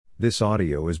This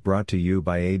audio is brought to you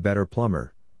by A Better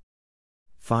Plumber.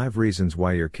 5 reasons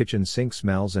why your kitchen sink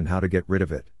smells and how to get rid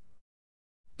of it.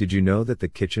 Did you know that the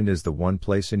kitchen is the one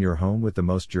place in your home with the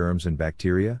most germs and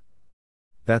bacteria?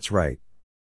 That's right.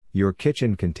 Your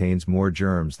kitchen contains more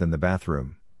germs than the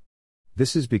bathroom.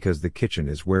 This is because the kitchen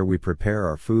is where we prepare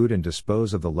our food and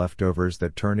dispose of the leftovers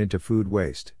that turn into food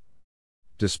waste.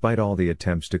 Despite all the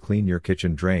attempts to clean your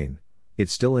kitchen drain, it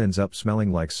still ends up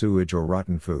smelling like sewage or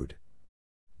rotten food.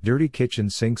 Dirty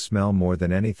kitchen sinks smell more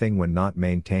than anything when not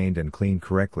maintained and cleaned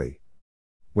correctly.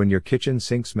 When your kitchen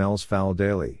sink smells foul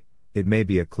daily, it may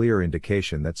be a clear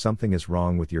indication that something is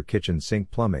wrong with your kitchen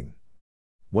sink plumbing.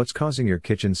 What's causing your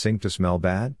kitchen sink to smell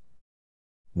bad?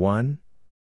 1.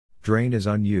 Drain is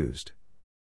unused.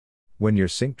 When your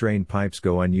sink drain pipes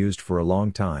go unused for a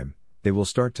long time, they will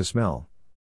start to smell.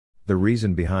 The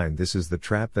reason behind this is the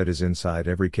trap that is inside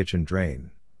every kitchen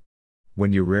drain.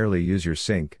 When you rarely use your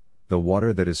sink, the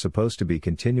water that is supposed to be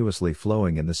continuously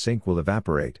flowing in the sink will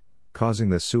evaporate, causing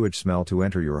the sewage smell to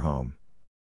enter your home.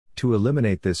 To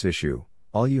eliminate this issue,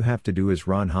 all you have to do is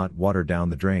run hot water down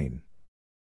the drain.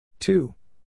 2.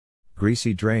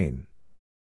 Greasy drain.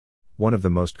 One of the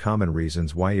most common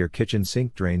reasons why your kitchen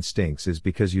sink drain stinks is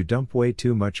because you dump way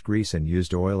too much grease and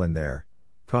used oil in there,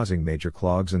 causing major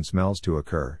clogs and smells to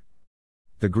occur.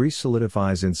 The grease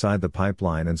solidifies inside the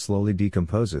pipeline and slowly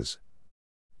decomposes.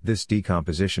 This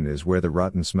decomposition is where the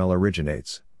rotten smell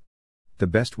originates. The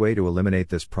best way to eliminate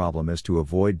this problem is to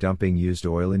avoid dumping used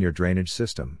oil in your drainage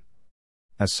system.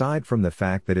 Aside from the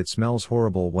fact that it smells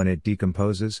horrible when it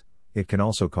decomposes, it can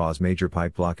also cause major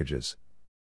pipe blockages.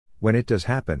 When it does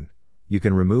happen, you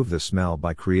can remove the smell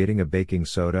by creating a baking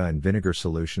soda and vinegar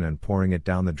solution and pouring it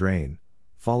down the drain,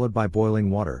 followed by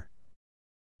boiling water.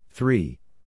 3.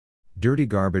 Dirty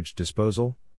garbage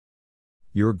disposal.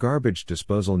 Your garbage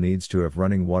disposal needs to have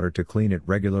running water to clean it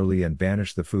regularly and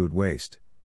banish the food waste.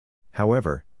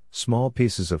 However, small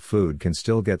pieces of food can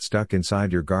still get stuck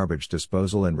inside your garbage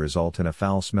disposal and result in a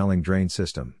foul-smelling drain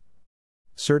system.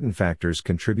 Certain factors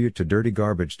contribute to dirty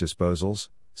garbage disposals,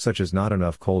 such as not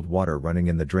enough cold water running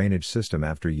in the drainage system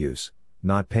after use,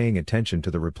 not paying attention to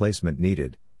the replacement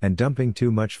needed, and dumping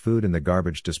too much food in the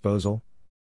garbage disposal.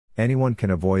 Anyone can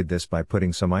avoid this by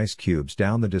putting some ice cubes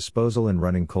down the disposal and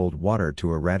running cold water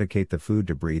to eradicate the food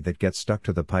debris that gets stuck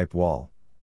to the pipe wall.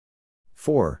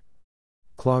 4.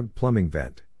 Clogged plumbing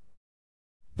vent.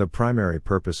 The primary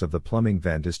purpose of the plumbing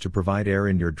vent is to provide air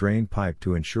in your drain pipe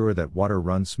to ensure that water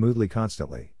runs smoothly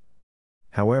constantly.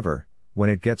 However, when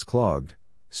it gets clogged,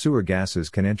 sewer gases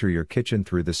can enter your kitchen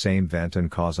through the same vent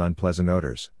and cause unpleasant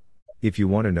odors. If you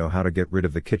want to know how to get rid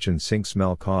of the kitchen sink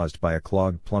smell caused by a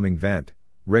clogged plumbing vent,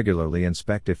 regularly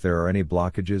inspect if there are any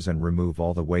blockages and remove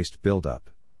all the waste buildup.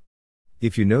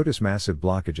 If you notice massive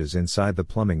blockages inside the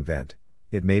plumbing vent,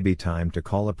 it may be time to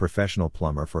call a professional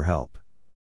plumber for help.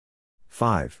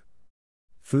 5.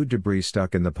 Food debris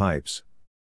stuck in the pipes.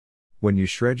 When you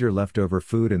shred your leftover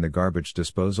food in the garbage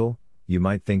disposal, you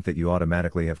might think that you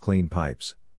automatically have clean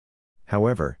pipes.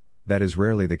 However, that is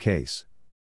rarely the case.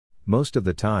 Most of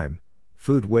the time,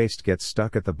 food waste gets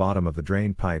stuck at the bottom of the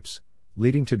drain pipes,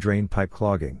 leading to drain pipe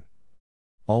clogging.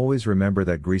 Always remember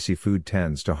that greasy food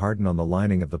tends to harden on the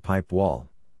lining of the pipe wall.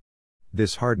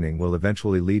 This hardening will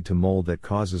eventually lead to mold that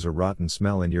causes a rotten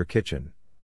smell in your kitchen.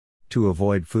 To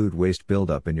avoid food waste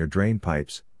buildup in your drain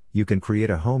pipes, you can create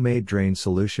a homemade drain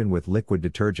solution with liquid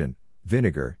detergent,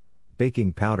 vinegar,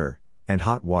 baking powder, and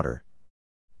hot water.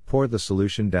 Pour the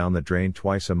solution down the drain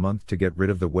twice a month to get rid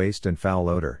of the waste and foul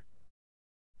odor.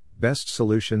 Best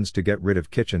solutions to get rid of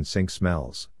kitchen sink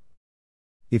smells.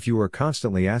 If you are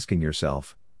constantly asking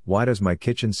yourself, why does my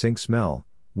kitchen sink smell?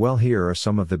 Well, here are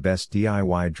some of the best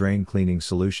DIY drain cleaning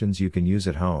solutions you can use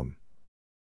at home.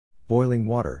 Boiling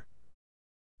water.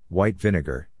 White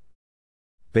vinegar.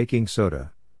 Baking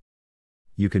soda.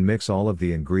 You can mix all of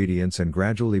the ingredients and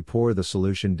gradually pour the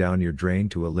solution down your drain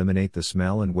to eliminate the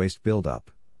smell and waste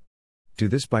buildup. Do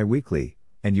this bi-weekly,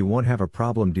 and you won't have a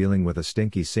problem dealing with a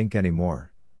stinky sink anymore.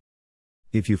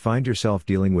 If you find yourself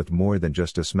dealing with more than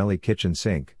just a smelly kitchen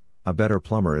sink, A Better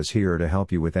Plumber is here to help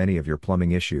you with any of your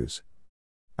plumbing issues.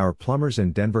 Our plumbers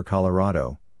in Denver,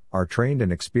 Colorado, are trained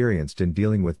and experienced in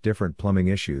dealing with different plumbing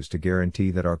issues to guarantee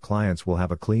that our clients will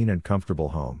have a clean and comfortable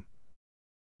home.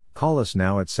 Call us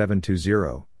now at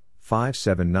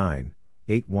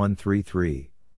 720-579-8133.